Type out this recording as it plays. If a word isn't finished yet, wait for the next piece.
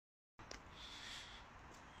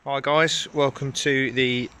Hi guys, welcome to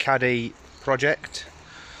the Caddy project.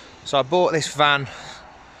 So I bought this van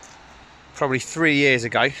probably 3 years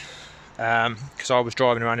ago because I was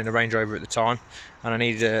driving around in a Range Rover at the time and I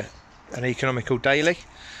needed an economical daily.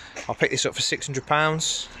 I picked this up for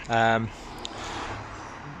 £600.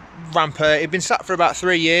 Ramper, it'd been sat for about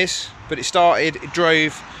 3 years, but it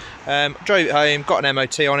drove it home, got an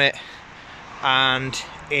MOT on it, and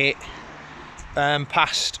it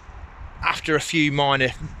passed after a few minor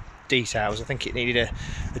details. I think it needed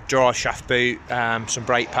a dry shaft boot, some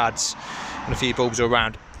brake pads and a few bulbs all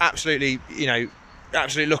around. Absolutely,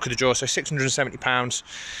 absolute luck of the draw. So £670.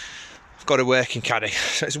 I've got a working Caddy.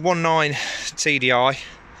 So it's a 1.9 TDI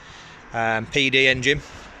PD engine,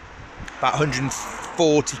 about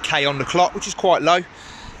 140k on the clock, which is quite low.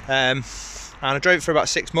 And I drove it for about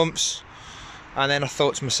 6 months, and then I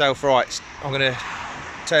thought to myself, right, I'm going to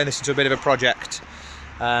turn this into a bit of a project.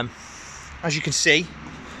 As you can see,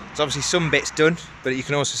 there's obviously some bits done, but you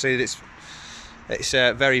can also see that it's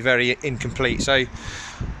very, very incomplete. So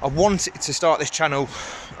I wanted to start this channel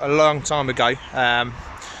a long time ago,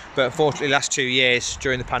 but unfortunately last 2 years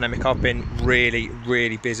during the pandemic I've been really,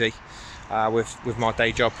 really busy with my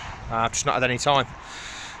day job. I've just not had any time.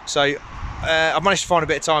 So I've managed to find a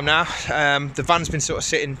bit of time now. The van's been sort of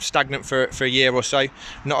sitting stagnant for a year or so.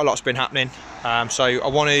 Not a lot's been happening. So I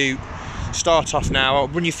want to start off now. I'll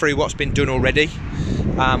run you through what's been done already,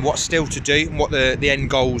 what's still to do, and what the end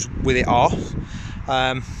goals with it are.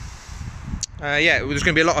 Yeah, there's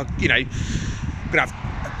going to be a lot of, we're going to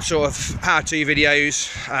have sort of how-to videos,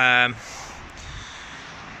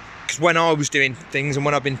 because when I was doing things and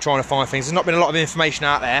when I've been trying to find things, there's not been a lot of information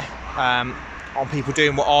out there on people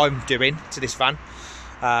doing what I'm doing to this van,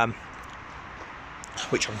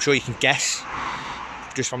 which I'm sure you can guess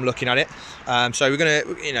just from looking at it. So we're going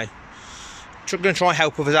to, going to try and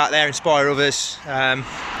help others out there, inspire others, and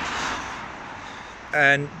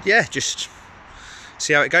yeah, just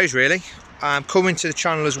see how it goes really. Coming to the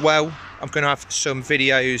channel as well, I'm going to have some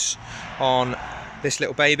videos on this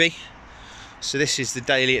little baby. So this is the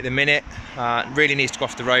daily at the minute. It really needs to go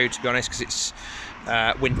off the road, to be honest, because it's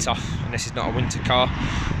winter and this is not a winter car,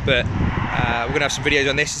 but we're going to have some videos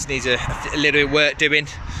on this. This needs a little bit of work doing.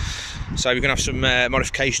 So we're going to have some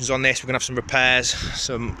modifications on this. We're going to have some repairs,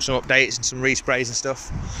 some updates and some resprays and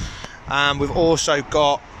stuff. We've also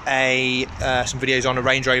got some videos on a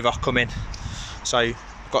Range Rover coming. So I've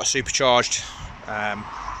got a supercharged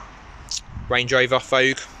Range Rover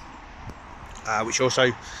Vogue, which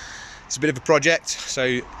also is a bit of a project. So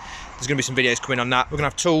there's going to be some videos coming on that. We're going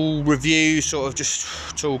to have tool reviews, sort of just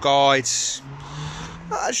tool guides,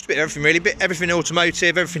 just a bit of everything really, everything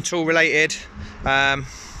automotive, everything tool related.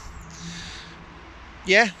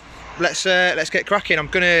 Yeah, let's get cracking. I'm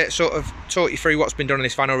going to sort of talk you through what's been done on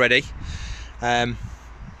this van already, and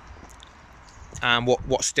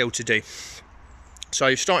what's still to do.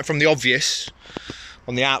 So starting from the obvious,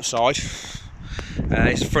 on the outside,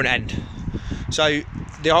 it's the front end. So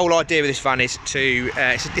the whole idea with this van is to,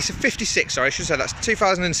 it's a 56, sorry, I should say that's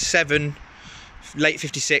 2007, late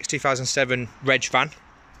 56, 2007 reg van.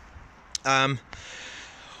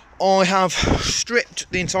 I have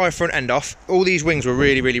stripped the entire front end off. All these wings were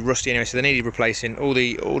really, really rusty anyway, so they needed replacing. All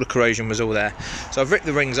the corrosion was all there. So I've ripped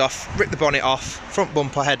the rings off, ripped the bonnet off, front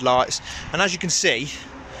bumper, headlights, and as you can see,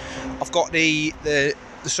 I've got the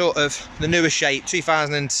sort of the newer shape,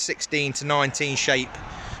 2016 to 19 shape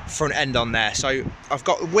front end on there. So I've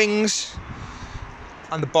got the wings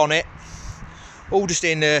and the bonnet all just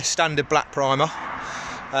in the standard black primer.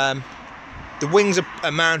 The wings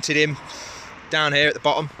are mounted in down here at the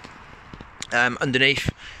bottom, underneath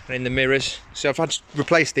and in the mirrors. So I've had to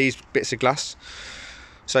replace these bits of glass.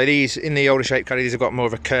 So these, in the older shape Caddy, these have got more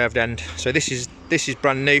of a curved end. So this is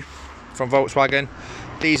brand new from Volkswagen.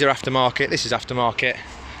 These are aftermarket. This is aftermarket.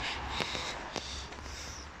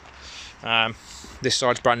 This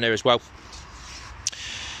side's brand new as well.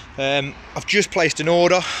 I've just placed an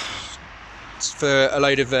order for a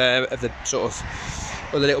load of the sort of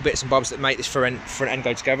other little bits and bobs that make this front end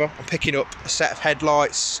go together. I'm picking up a set of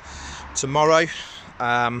headlights tomorrow.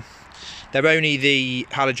 They're only the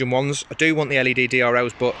halogen ones. I do want the LED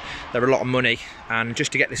DRLs, but they're a lot of money, and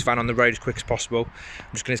just to get this van on the road as quick as possible,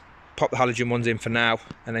 I'm just going to pop the halogen ones in for now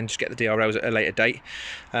and then just get the DRLs at a later date.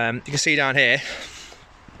 You can see down here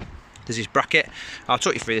there's this bracket. I'll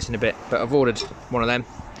talk you through this in a bit, but I've ordered one of them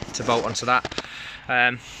to bolt onto that.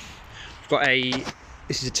 We've got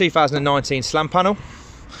this is a 2019 slam panel.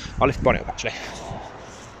 I'll lift the bonnet up actually.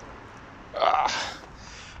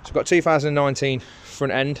 So I've got 2019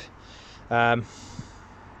 front end,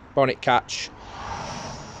 bonnet catch,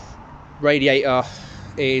 radiator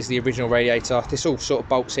is the original radiator. This all sort of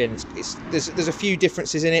bolts in. There's a few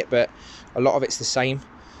differences in it, but a lot of it's the same.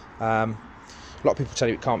 A lot of people tell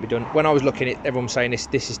you it can't be done. When I was looking at it, everyone was saying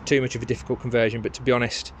this is too much of a difficult conversion, but to be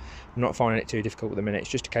honest, I'm not finding it too difficult at the minute. It's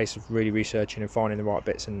just a case of really researching and finding the right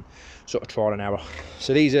bits and sort of trial and error.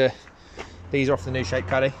 So these are off the new shape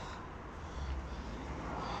Caddy.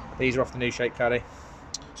 These are off the new shape Caddy.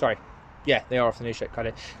 Sorry, yeah, they are off the new shape Caddy.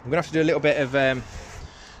 I'm gonna have to do a little bit of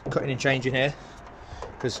cutting and changing here,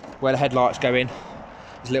 because where the headlights go in,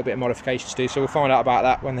 there's a little bit of modifications to do. So we'll find out about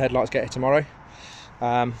that when the headlights get here tomorrow.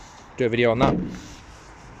 Do a video on that.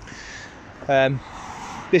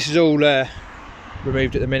 This is all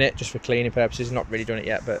removed at the minute just for cleaning purposes. Not really done it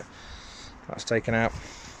yet, but that's taken out.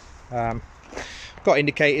 Got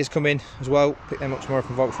indicators coming as well. Pick them up tomorrow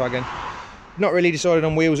from Volkswagen. Not really decided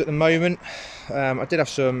on wheels at the moment. I did have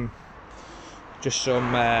some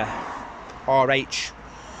RH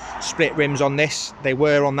split rims on this. They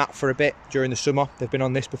were on that for a bit during the summer. They've been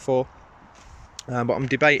on this before, but I'm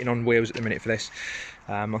debating on wheels at the minute for this.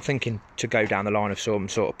 I'm thinking to go down the line of some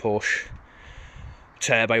sort of Porsche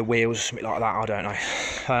turbo wheels or something like that. I don't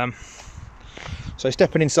know. So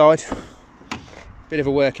stepping inside, bit of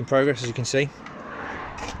a work in progress, as you can see.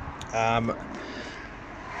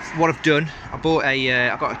 What I've done, I got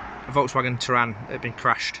a Volkswagen Touran that had been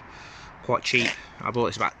crashed quite cheap. I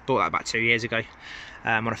bought that about 2 years ago.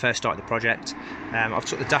 When I first started the project. I've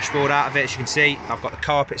took the dashboard out of it, as you can see. I've got the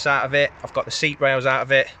carpets out of it. I've got the seat rails out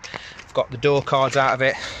of it. I've got the door cards out of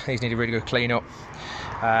it. These need a really good clean up.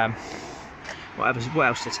 What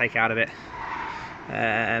else to take out of it?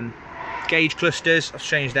 Gauge clusters, I've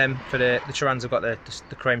changed them for the Tourans. I've got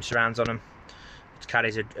the chrome surrounds on them. The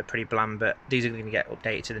Caddies are pretty bland, but these are going to get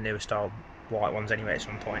updated to the newer style white ones anyway at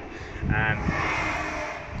some point.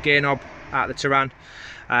 Gear knob out of the Touran.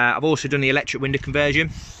 I've also done the electric window conversion,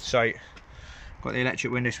 so I've got the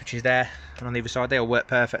electric window switches there, and on the other side they all work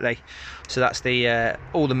perfectly. So that's the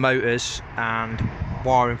all the motors and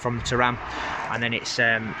wiring from the Touran, and then it's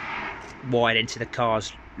wired into the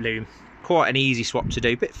car's loom. Quite an easy swap to do,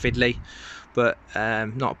 a bit fiddly, but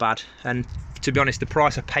not bad. And to be honest, the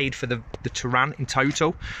price I paid for the Touran in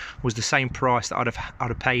total was the same price that I'd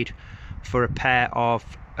have paid for a pair of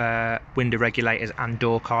window regulators and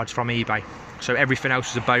door cards from eBay. So everything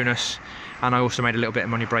else was a bonus, and I also made a little bit of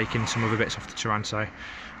money breaking some other bits off the Touran. So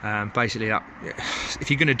basically, that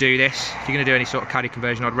if you're going to do this, if you're going to do any sort of Caddy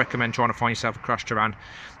conversion, I'd recommend trying to find yourself a crashed Touran.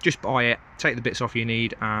 Just buy it, take the bits off you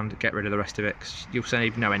need, and get rid of the rest of it, because you'll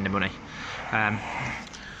save no end of money.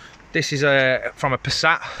 This is from a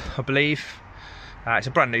Passat, I believe. It's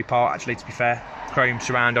a brand new part, actually, to be fair. Chrome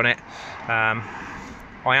surround on it.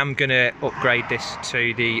 I am going to upgrade this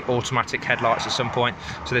to the automatic headlights at some point,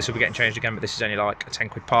 so this will be getting changed again, but this is only like a 10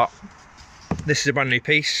 quid part. This is a brand new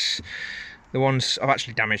piece. The ones, I've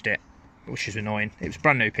actually damaged it, which is annoying. It was a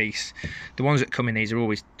brand new piece. The ones that come in these are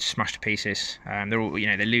always smashed to pieces. They're all,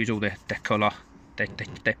 they lose all their colour, they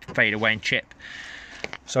fade away and chip.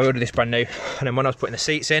 So I ordered this brand new, and then when I was putting the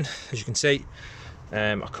seats in, as you can see,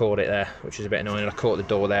 I caught it there, which is a bit annoying, and I caught the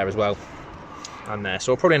door there as well. And there,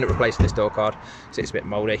 so I'll probably end up replacing this door card because it's a bit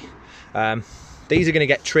mouldy. These are going to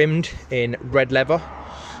get trimmed in red leather,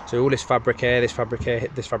 so all this fabric here, this fabric here,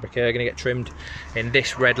 this fabric here are going to get trimmed in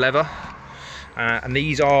this red leather. And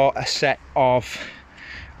these are a set of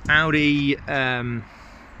Audi. They're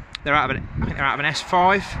out of an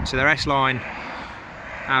S5, so they're S-line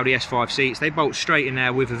Audi S5 seats. They bolt straight in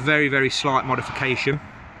there with a very, very slight modification.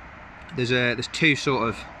 There's two sort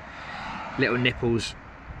of little nipples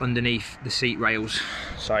underneath the seat rails,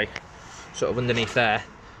 so sort of underneath there,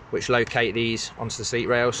 which locate these onto the seat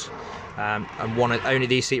rails, and only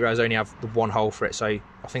these seat rails only have the one hole for it, so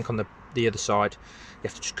I think on the other side you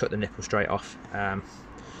have to just cut the nipple straight off.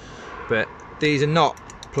 But these are not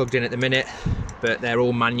plugged in at the minute, but they're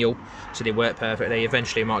all manual, so they work perfectly.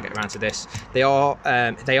 Eventually I might get around to this. They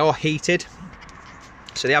are heated,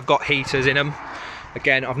 so they have got heaters in them.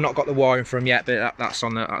 Again, I've not got the wiring for them yet, but that's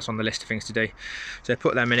on the list of things to do. So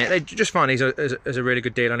put them in it. They just find these as a really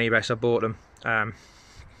good deal on eBay, so I bought them.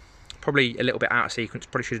 Probably a little bit out of sequence.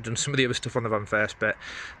 Probably should have done some of the other stuff on the van first, but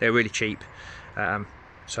they're really cheap.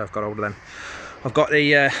 So I've got hold of them. I've got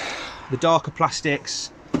the darker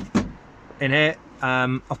plastics in here.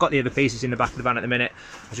 I've got the other pieces in the back of the van at the minute.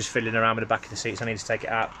 I'm just fiddling around with the back of the seats. I need to take it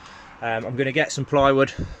out. I'm going to get some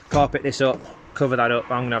plywood, carpet this up, cover that up.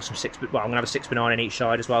 I'm going to have I'm going to have a 6x9 in each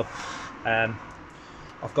side as well.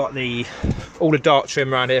 I've got all the dark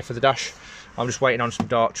trim around here for the dash. I'm just waiting on some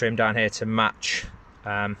dark trim down here to match,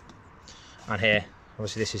 and here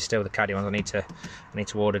Obviously this is still the Caddy ones. I need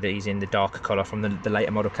to order these in the darker colour from the later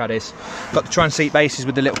model Caddies. Got the trans seat bases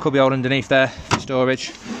with the little cubby hole underneath there for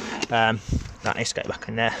storage. That needs to go back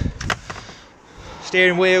in there.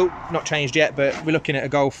 Steering wheel, not changed yet, but we're looking at a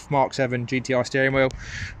Golf Mark 7 GTI steering wheel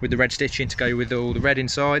with the red stitching to go with all the red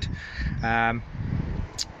inside. That's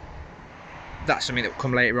something that will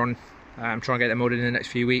come later on. Try and get them ordered in the next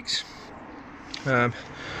few weeks.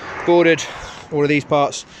 Ordered all of these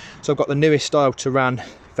parts. So I've got the newest style Turan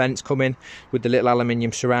vents coming with the little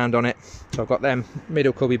aluminium surround on it. So I've got them,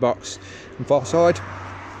 middle cubby box and far side.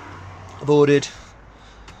 I've ordered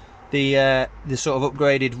the sort of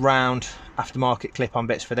upgraded round aftermarket clip-on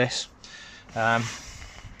bits for this. I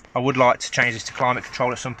would like to change this to climate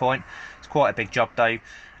control at some point. It's quite a big job though,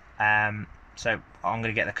 so I'm going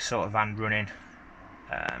to get the sort of van running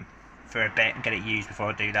for a bit and get it used before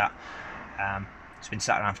I do that. It's been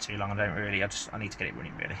sat around for too long. I need to get it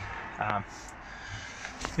running really.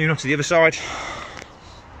 Moving on to the other side.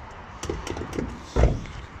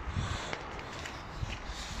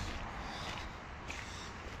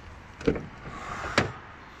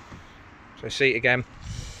 So seat again,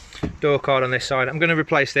 door card on this side. I'm going to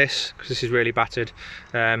replace this because this is really battered.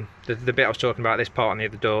 The bit I was talking about, this part on the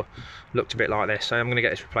other door, looked a bit like this, so I'm going to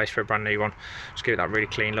get this replaced for a brand new one. Just give it that really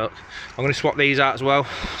clean look. I'm going to swap these out as well.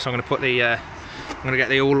 So I'm going to put the I'm going to get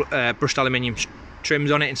the all brushed aluminium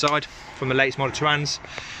trims on it inside from the latest model Turans.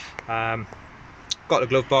 Got the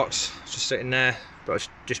glove box, it's just sitting there, but I was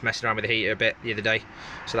just messing around with the heater a bit the other day,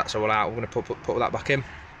 so that's all out. I'm going to put that back in.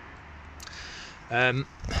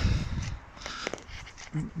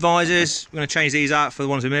 Visors, I'm going to change these out for the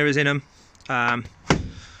ones with mirrors in them.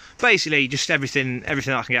 Basically just everything that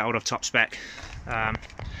I can get hold of top spec.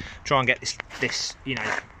 Try and get this you know,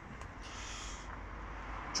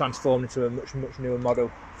 transformed into a much newer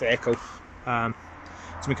model vehicle.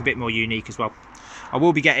 Something a bit more unique as well. I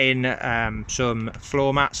will be getting some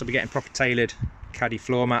floor mats. I'll be getting proper tailored Caddy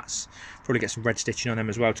floor mats. Probably get some red stitching on them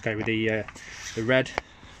as well to go with the red.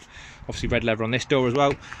 Obviously red leather on this door as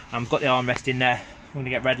well. I've got the armrest in there. I'm going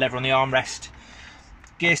to get red leather on the armrest.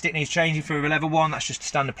 Gear stick needs changing for a leather one. That's just a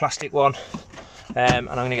standard plastic one. And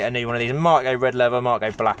I'm going to get a new one of these. I might go red leather, might go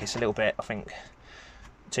black. It's a little bit, I think,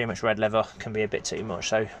 too much red leather can be a bit too much.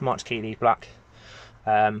 So I might just keep these black.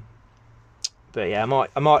 But yeah,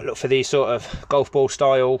 I might look for these sort of golf ball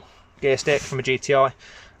style gear stick from a GTI.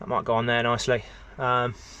 That might go on there nicely.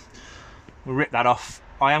 We'll rip that off.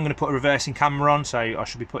 I am going to put a reversing camera on, so I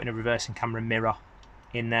should be putting a reversing camera mirror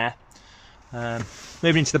in there.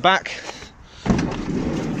 Moving into the back, as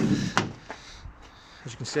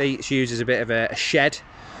you can see, it's used as a bit of a shed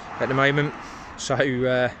at the moment. So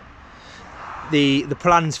the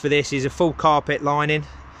plans for this is a full carpet lining.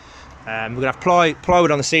 We're going to have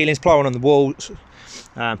plywood on the ceilings, plywood on the walls,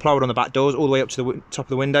 plywood on the back doors, all the way up to the top of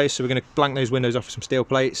the windows. So we're going to blank those windows off with some steel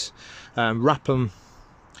plates, wrap them,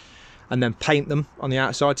 and then paint them on the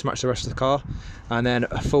outside to match the rest of the car, and then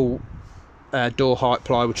a full door height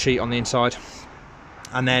plywood sheet on the inside.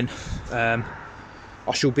 And then I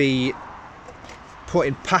shall be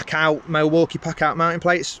putting Milwaukee pack out mounting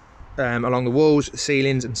plates along the walls,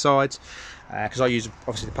 ceilings and sides, because I use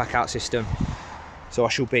obviously the pack out system. So I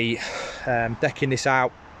shall be decking this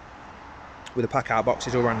out with the pack out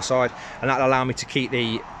boxes all around the side, and that'll allow me to keep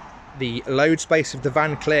the load space of the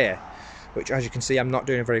van clear, which, as you can see, I'm not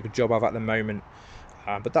doing a very good job of at the moment.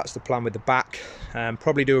 But that's the plan with the back.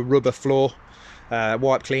 Probably do a rubber floor,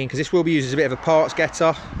 wipe clean, because this will be used as a bit of a parts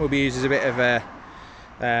getter. Will be used as a bit of a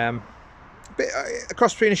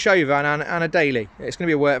cross between a show van and a daily. It's going to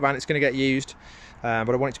be a work van. It's going to get used, but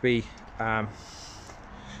I want it to be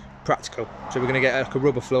practical. So we're going to get like a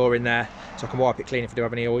rubber floor in there, so I can wipe it clean if I do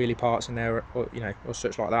have any oily parts in there, or you know, or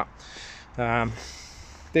such like that.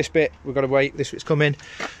 This bit we've got to wait. This bit's coming.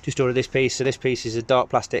 Just ordered this piece. So this piece is a dark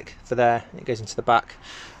plastic for there. It goes into the back.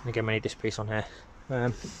 And again, we need this piece on here.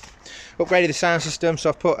 Upgraded the sound system. So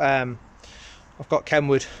I've put I've got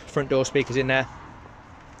Kenwood front door speakers in there.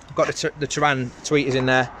 I've got the Turan tweeters in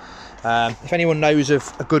there. If anyone knows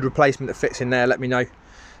of a good replacement that fits in there, let me know.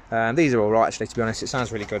 These are all right, actually, to be honest. It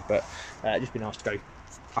sounds really good, but it'd just be nice to go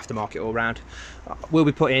aftermarket all round. We'll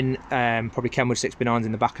be putting probably Kenwood 6x9s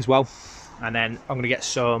in the back as well. And then I'm going to get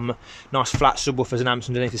some nice flat subwoofers and amps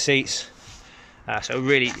underneath the seats. So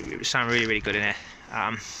it would sound really good in here.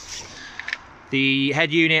 The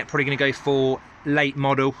head unit, probably going to go for late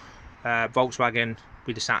model Volkswagen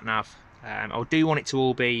with the sat nav. I do want it to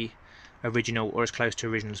all be original, or as close to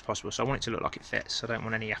original as possible. So I want it to look like it fits. I don't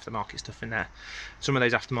want any aftermarket stuff in there. Some of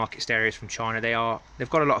those aftermarket stereos from China, they've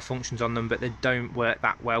got a lot of functions on them, but they don't work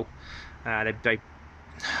that well. I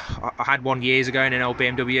had one years ago in an old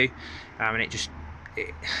BMW, and it just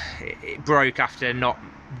it broke after not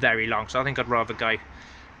very long, so I think I'd rather go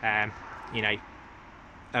you know,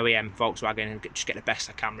 OEM Volkswagen and just get the best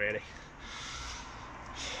I can really.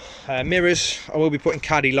 Mirrors, I will be putting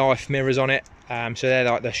Caddy Life mirrors on it, so they're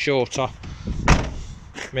like the shorter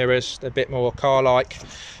mirrors, they're a bit more car-like,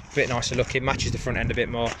 a bit nicer looking, matches the front end a bit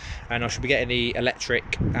more, and I should be getting the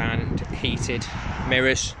electric and heated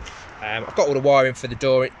mirrors. I've got all the wiring for the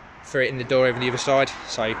door, for it in the door over the other side,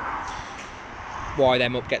 so wire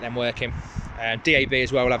them up, get them working. DAB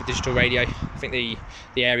as well will have a digital radio. I think the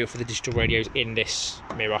aerial for the digital radio is in this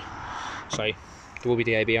mirror, so there will be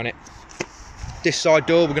DAB on it. This side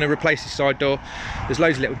door, we're going to replace this side door. There's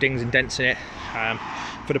loads of little dings and dents in it.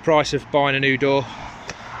 For the price of buying a new door,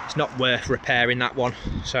 it's not worth repairing that one,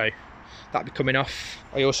 so that'll be coming off.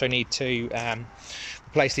 I also need to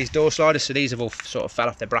replace these door sliders, so these have all sort of fell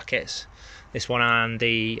off their brackets. This one and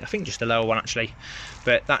I think just the lower one actually,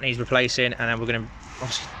 but that needs replacing, and then we're going to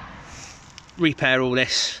obviously repair all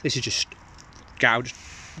this. This is just gouged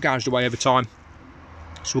away over time,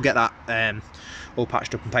 so we'll get that all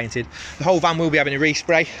patched up and painted. The whole van will be having a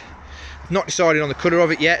respray. I've not decided on the colour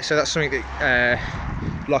of it yet, so that's something that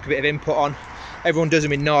I'd like a bit of input on. Everyone does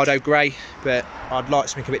them in Nardo grey, but I'd like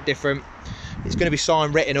something a bit different. It's going to be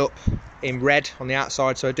sign written up in red on the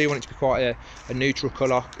outside, so I do want it to be quite a neutral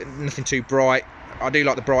colour, nothing too bright. I do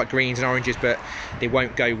like the bright greens and oranges, but they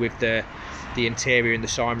won't go with the interior and the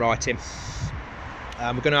sign writing.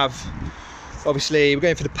 We're going to have, obviously, we're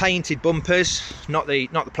going for the painted bumpers, not the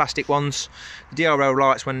plastic ones. The DRL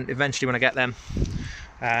lights eventually when I get them.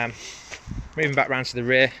 Moving back round to the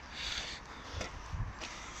rear.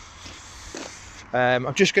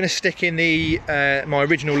 I'm just going to stick in my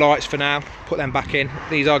original lights for now, put them back in.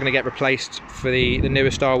 These are going to get replaced for the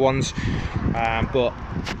newer style ones, but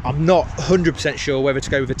I'm not 100% sure whether to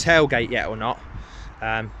go with a tailgate yet or not.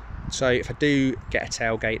 So if I do get a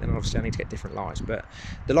tailgate, then obviously I need to get different lights, but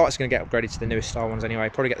the lights are going to get upgraded to the newest style ones anyway.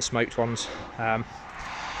 Probably get the smoked ones.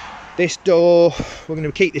 This door, we're going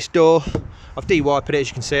to keep this door. I've de-wiped it, as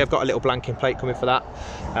you can see. I've got a little blanking plate coming for that.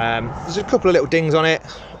 There's a couple of little dings on it.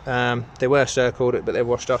 They were circled, but they're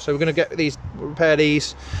washed off, so we're going to get these, repair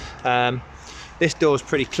these. This door's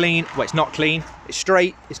pretty clean. Well, it's not clean, it's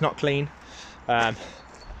straight, it's not clean, but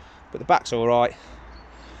the back's all right,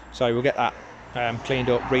 so we'll get that cleaned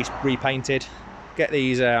up, repainted. Get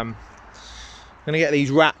these I'm going to get these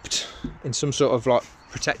wrapped in some sort of like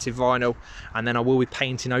protective vinyl, and then I will be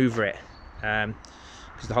painting over it,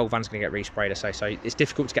 because the whole van's going to get resprayed, I say. So it's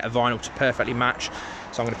difficult to get a vinyl to perfectly match,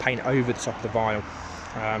 so I'm going to paint it over the top of the vinyl.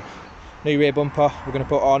 New rear bumper we're going to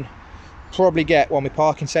put on. Probably get one with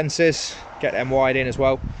parking sensors, get them wired in as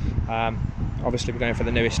well. Obviously we're going for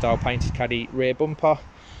the newest style painted Caddy rear bumper.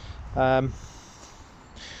 I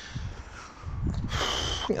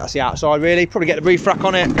think that's the outside really. Probably get the roof rack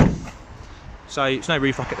on it. So it's no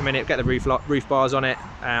roof rack at the minute. Get the roof bars on it.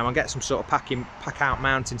 I'll get some sort of pack out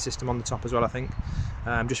mounting system on the top as well, I think,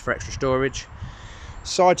 just for extra storage.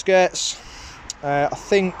 Side skirts, I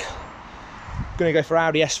think I'm going to go for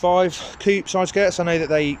Audi S5 coupe side skirts. I know that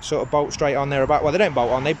they sort of bolt straight on. They're about, well, they don't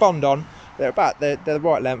bolt on, they bond on. They're the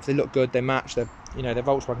right length. They look good. They match. They're, you know, they're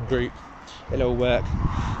Volkswagen Group. It'll all work.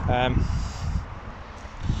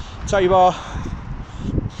 Tow bar.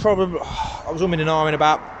 Probably, I was umming and ahhing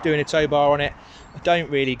about doing a tow bar on it. I'm not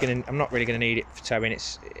really going to need it for towing.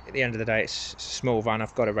 It's at the end of the day, it's a small van.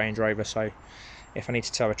 I've got a Range Rover, so if I need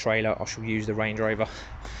to tow a trailer, I shall use the Range Rover.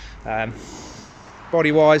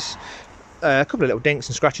 Body wise, a couple of little dinks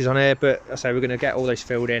and scratches on here, but I say we're going to get all those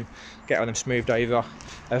filled in, get all them smoothed over.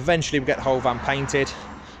 Eventually we'll get the whole van painted.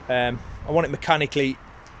 I want it mechanically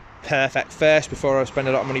perfect first before I spend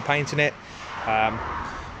a lot of money painting it,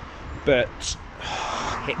 but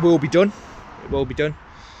it will be done. It will be done.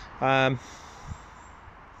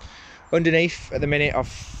 Underneath at the minute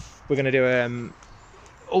we're going to do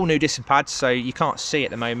all new discs and pads, so you can't see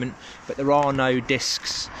at the moment, but there are no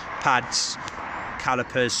discs, pads,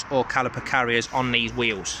 calipers or caliper carriers on these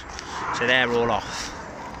wheels, so they're all off.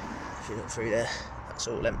 If you look through there, that's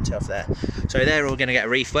all empty off there, so they're all going to get a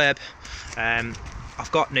refurb.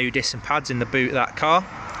 I've got new discs and pads in the boot of that car,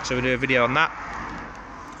 so we'll do a video on that,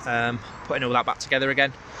 putting all that back together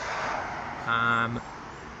again, and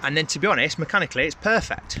then to be honest, mechanically it's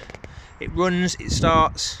perfect. It runs, it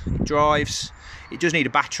starts, it drives. It does need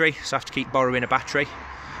a battery, so I have to keep borrowing a battery.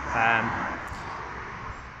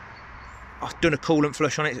 I've done a coolant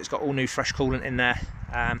flush on it, so it's got all new fresh coolant in there.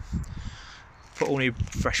 Put all new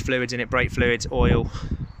fresh fluids in it, brake fluids, oil,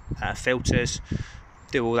 filters,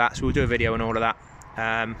 do all that. So we'll do a video on all of that.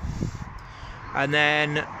 And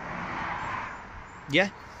then, yeah,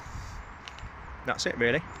 that's it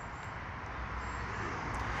really.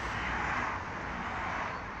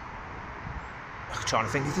 trying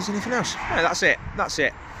to think if there's anything else. No, that's it.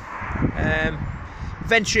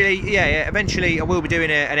 Eventually, eventually I will be doing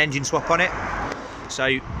an engine swap on it.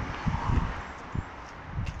 So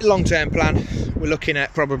long-term plan, we're looking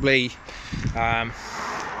at probably a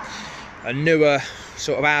newer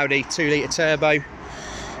sort of Audi 2-litre turbo,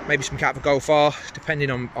 maybe some Cat for Golf R, depending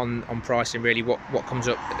on pricing really, what comes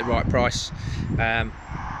up at the right price.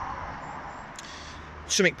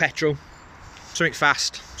 Something petrol, something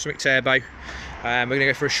fast, something turbo. We're going to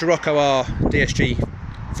go for a Scirocco R DSG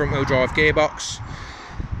front wheel drive gearbox.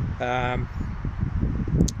 I've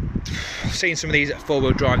seen some of these at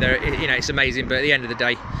 4-wheel drive there, you know, it's amazing, but at the end of the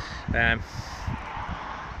day,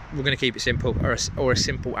 we're going to keep it simple, or as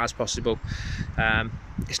simple as possible.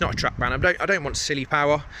 It's not a track band. I don't want silly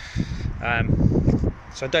power,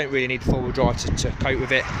 so I don't really need the 4-wheel drive to cope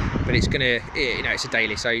with it. But it's going to, you know, it's a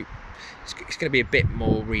daily, so it's going to be a bit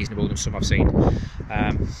more reasonable than some I've seen.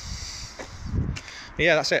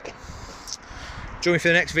 Yeah, that's it. Join me for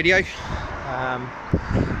the next video.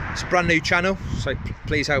 It's a brand new channel, so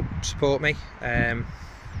please help support me.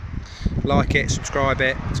 Like it, subscribe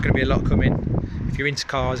it. There's going to be a lot coming. If you're into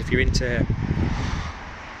cars, if you're into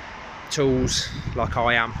tools like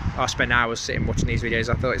I am, I spend hours sitting watching these videos.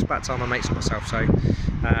 I thought it's about time I make some myself, so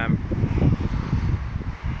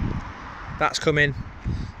that's coming.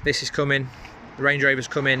 This is coming. The Range Rover's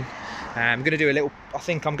coming. I'm going to do a little, I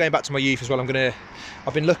think I'm going back to my youth as well.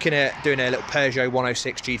 I've been looking at doing a little Peugeot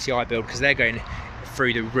 106 GTI build, because they're going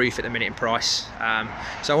through the roof at the minute in price.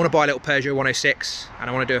 So I want to buy a little Peugeot 106, and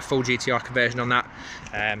I want to do a full GTI conversion on that.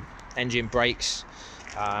 Engine, brakes,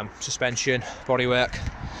 suspension, bodywork.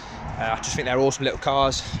 I just think they're awesome little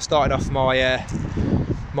cars. Started off my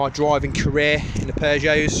my driving career in the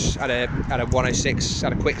Peugeots. Had a 106,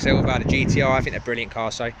 had a Quicksilver, had a GTI. I think they're brilliant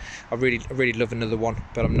cars. So I really love another one,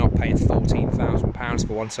 but I'm not paying £14,000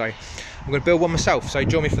 for one. So I'm going to build one myself. So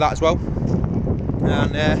join me for that as well.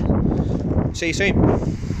 And see you soon.